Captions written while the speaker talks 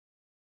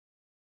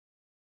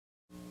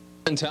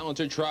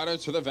Talented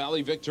trotters for the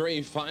Valley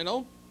Victory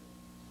Final.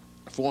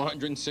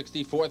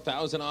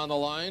 464,000 on the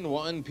line.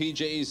 1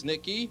 PJ's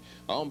Nicky,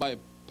 owned by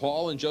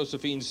Paul and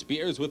Josephine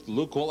Spears with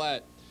Luke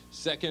Willett.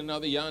 Second,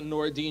 another Jan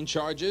Nordine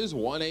Charges.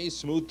 1A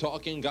Smooth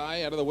Talking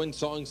Guy out of the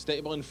Windsong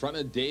stable in front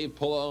of Dave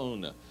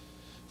Pallone.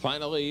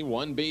 Finally,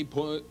 1B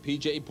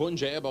PJ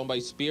Punjab, owned by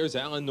Spears,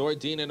 Allen,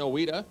 Nordine, and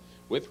Oida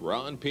with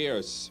Ron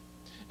Pierce.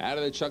 Out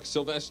of the Chuck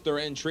Sylvester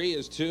entry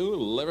is 2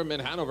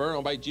 Liverman Hanover,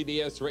 owned by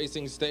GDS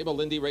Racing Stable,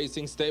 Lindy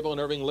Racing Stable, and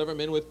Irving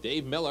Liverman with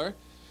Dave Miller.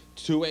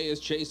 2A is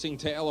Chasing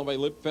Tail, owned by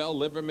Lipfell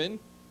Liverman.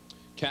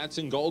 Cats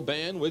and Gold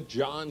Band with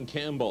John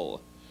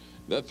Campbell.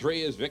 The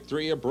 3 is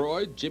Victory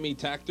Abroad, Jimmy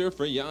Tactor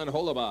for Jan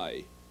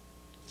Holabai.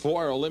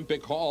 4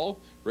 Olympic Hall,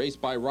 raced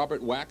by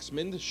Robert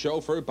Waxman,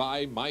 chauffeured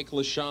by Mike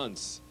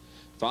Lachance.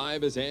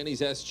 5 is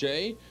Annie's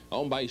SJ,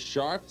 owned by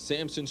Sharp,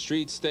 Sampson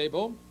Street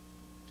Stable.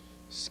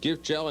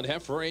 Skip Gel and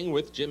Heffering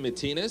with Jim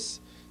Martinez.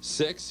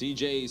 6,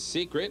 CJ's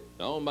Secret,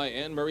 owned by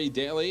Anne-Marie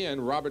Daly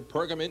and Robert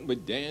Pergament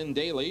with Dan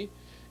Daly.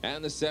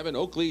 And the 7,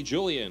 Oakley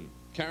Julian,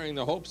 carrying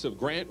the hopes of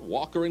Grant,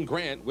 Walker, and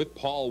Grant with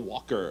Paul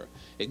Walker.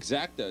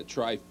 Exacta,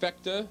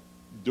 trifecta,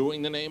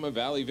 doing the name of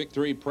Valley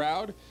Victory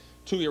proud.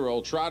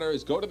 2-year-old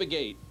trotters go to the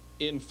gate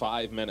in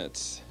 5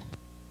 minutes.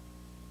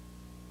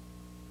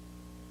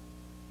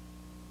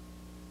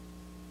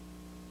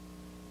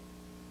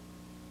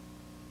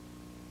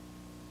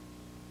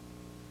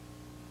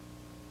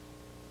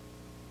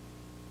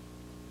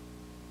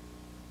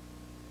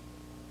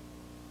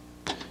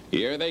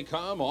 Here they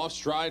come. Off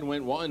stride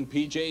went 1.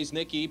 PJ's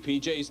Nicky.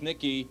 PJ's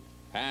Nicky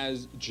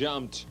has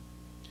jumped.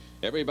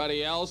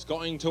 Everybody else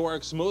going to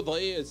work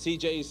smoothly as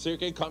CJ's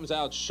Circuit comes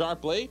out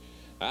sharply.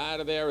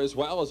 Out of there as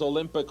well as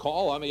Olympic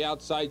Hall on the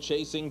outside,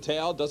 Chasing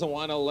Tail. Doesn't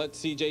want to let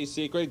CJ's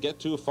Secret get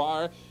too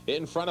far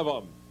in front of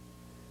him.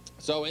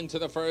 So into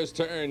the first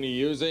turn,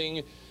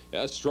 using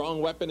a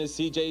strong weapon is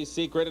CJ's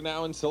Secret, and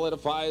now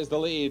solidifies the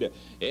lead.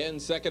 In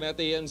second at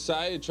the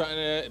inside, trying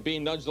to be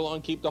nudged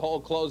along, keep the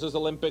hole closed as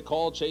Olympic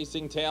Hall.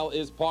 Chasing Tail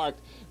is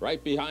parked.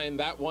 Right behind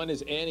that one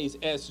is Annie's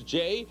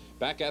SJ.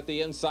 Back at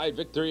the inside,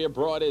 Victory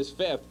Abroad is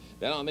 5th.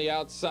 Then on the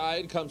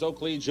outside comes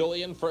Oakley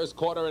Julian. First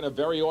quarter in a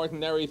very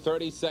ordinary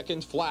 30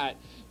 seconds flat.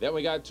 Then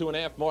we got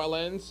 2.5 more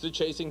lengths to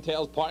Chasing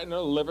Tail's partner,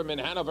 Liverman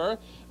Hanover.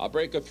 A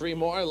break of 3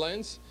 more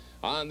lengths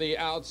on the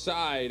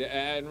outside,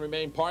 and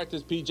remain parked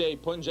is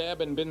PJ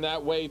Punjab, and been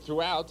that way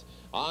throughout.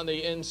 On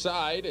the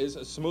inside is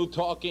a Smooth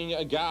Talking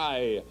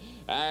Guy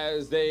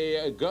as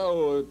they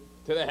go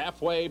to the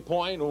halfway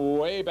point.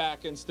 Way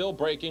back and still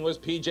breaking was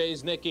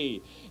PJ's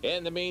Nicky.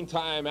 In the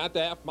meantime, at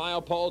the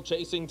half-mile pole,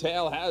 Chasing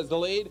Tail has the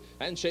lead,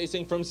 and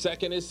chasing from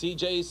second is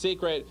CJ's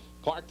Secret.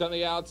 Parked on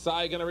the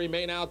outside, going to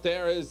remain out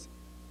there is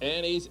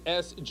Annie's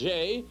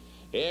SJ.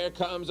 Here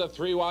comes a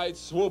 3-wide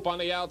swoop on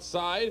the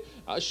outside.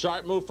 A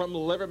sharp move from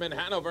Liverman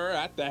Hanover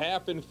at the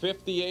half in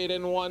 58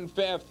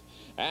 1/5.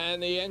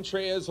 And the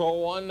entry is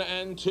 1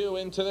 and 2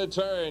 into the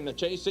turn.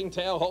 Chasing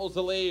Tail holds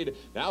the lead.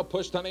 Now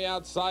pushed on the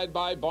outside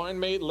by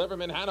barnmate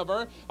Liverman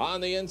Hanover.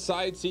 On the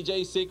inside,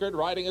 CJ Secret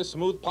riding a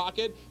smooth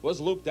pocket. Was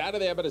looped out of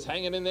there, but is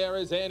hanging in there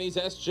is Annie's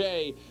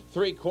SJ.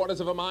 3/4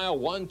 of a mile,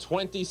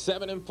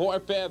 1:27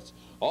 4/5.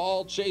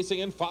 All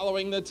chasing and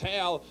following the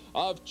tail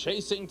of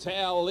Chasing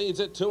Tail. Leads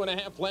at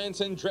 2.5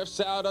 lengths and drifts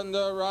out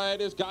under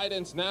rider's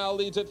guidance. Now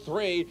leads at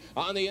 3.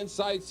 On the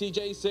inside,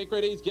 CJ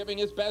Secret, he's giving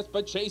his best,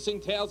 but Chasing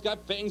Tail's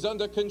got things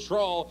under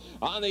control.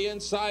 On the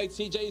inside,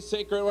 CJ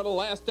Secret with a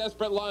last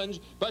desperate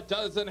lunge, but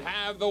doesn't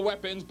have the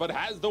weapons, but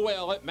has the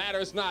will. It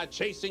matters not.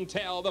 Chasing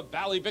Tail, the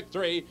Valley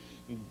Victory.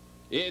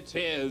 It's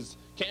his.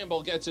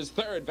 Campbell gets his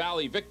 3rd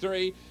Valley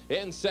Victory.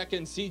 In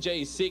second,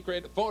 CJ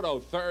Secret. Photo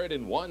 3rd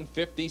in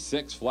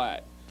 1:56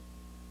 flat.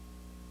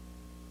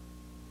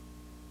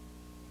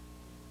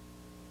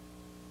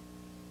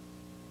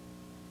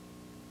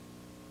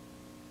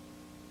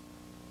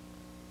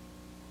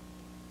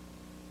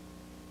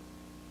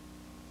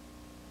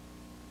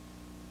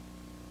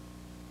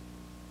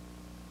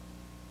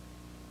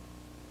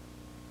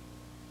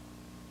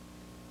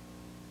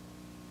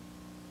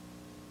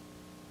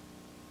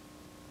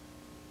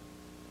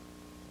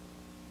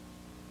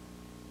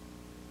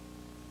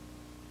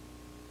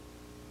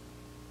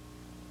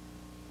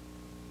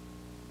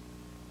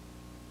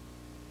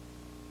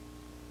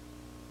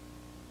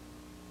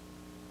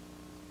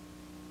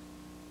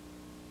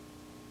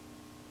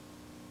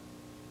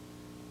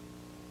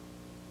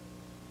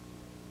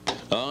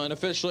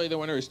 Unofficially, the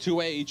winner is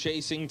 2A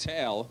Chasing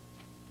Tail.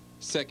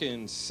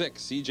 Second,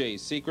 6 CJ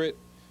Secret.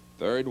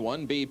 Third,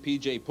 1B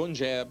PJ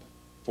Punjab.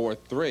 4th,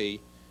 3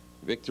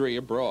 Victory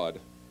Abroad.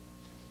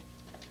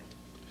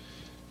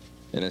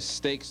 In a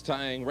stakes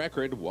tying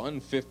record,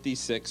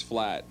 1:56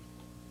 flat.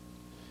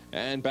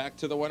 And back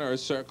to the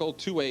winner's circle,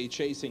 2A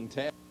Chasing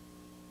Tail.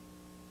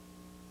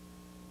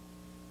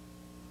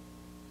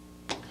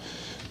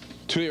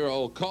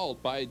 2-year-old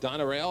Colt by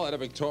Donna Rail at a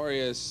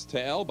Victorious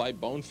Tail by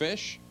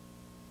Bonefish.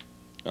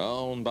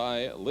 Owned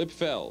by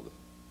Lipfeld,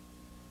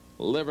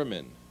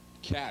 Liverman,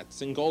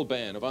 Cats, and Gold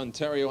Band of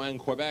Ontario and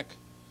Quebec.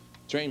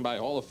 Trained by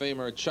Hall of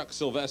Famer Chuck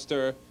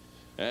Sylvester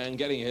and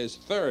getting his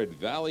third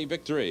Valley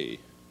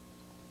victory.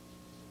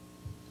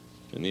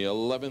 In the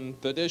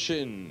 11th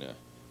edition,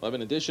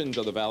 11 editions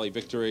of the Valley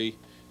victory,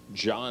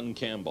 John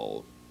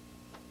Campbell.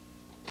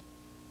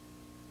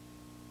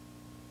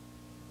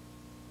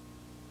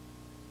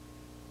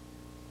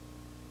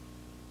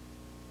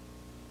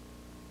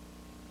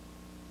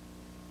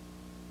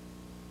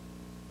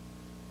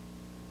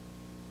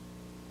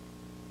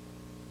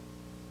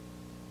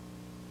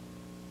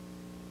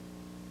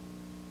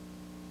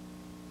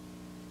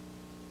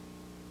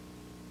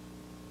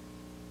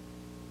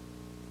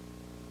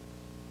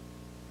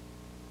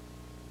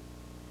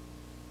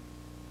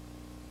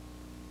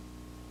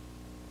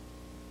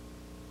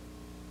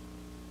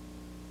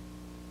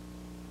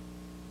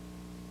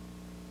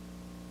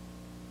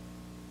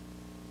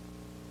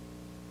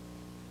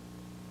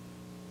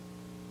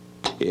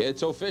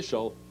 It's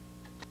official.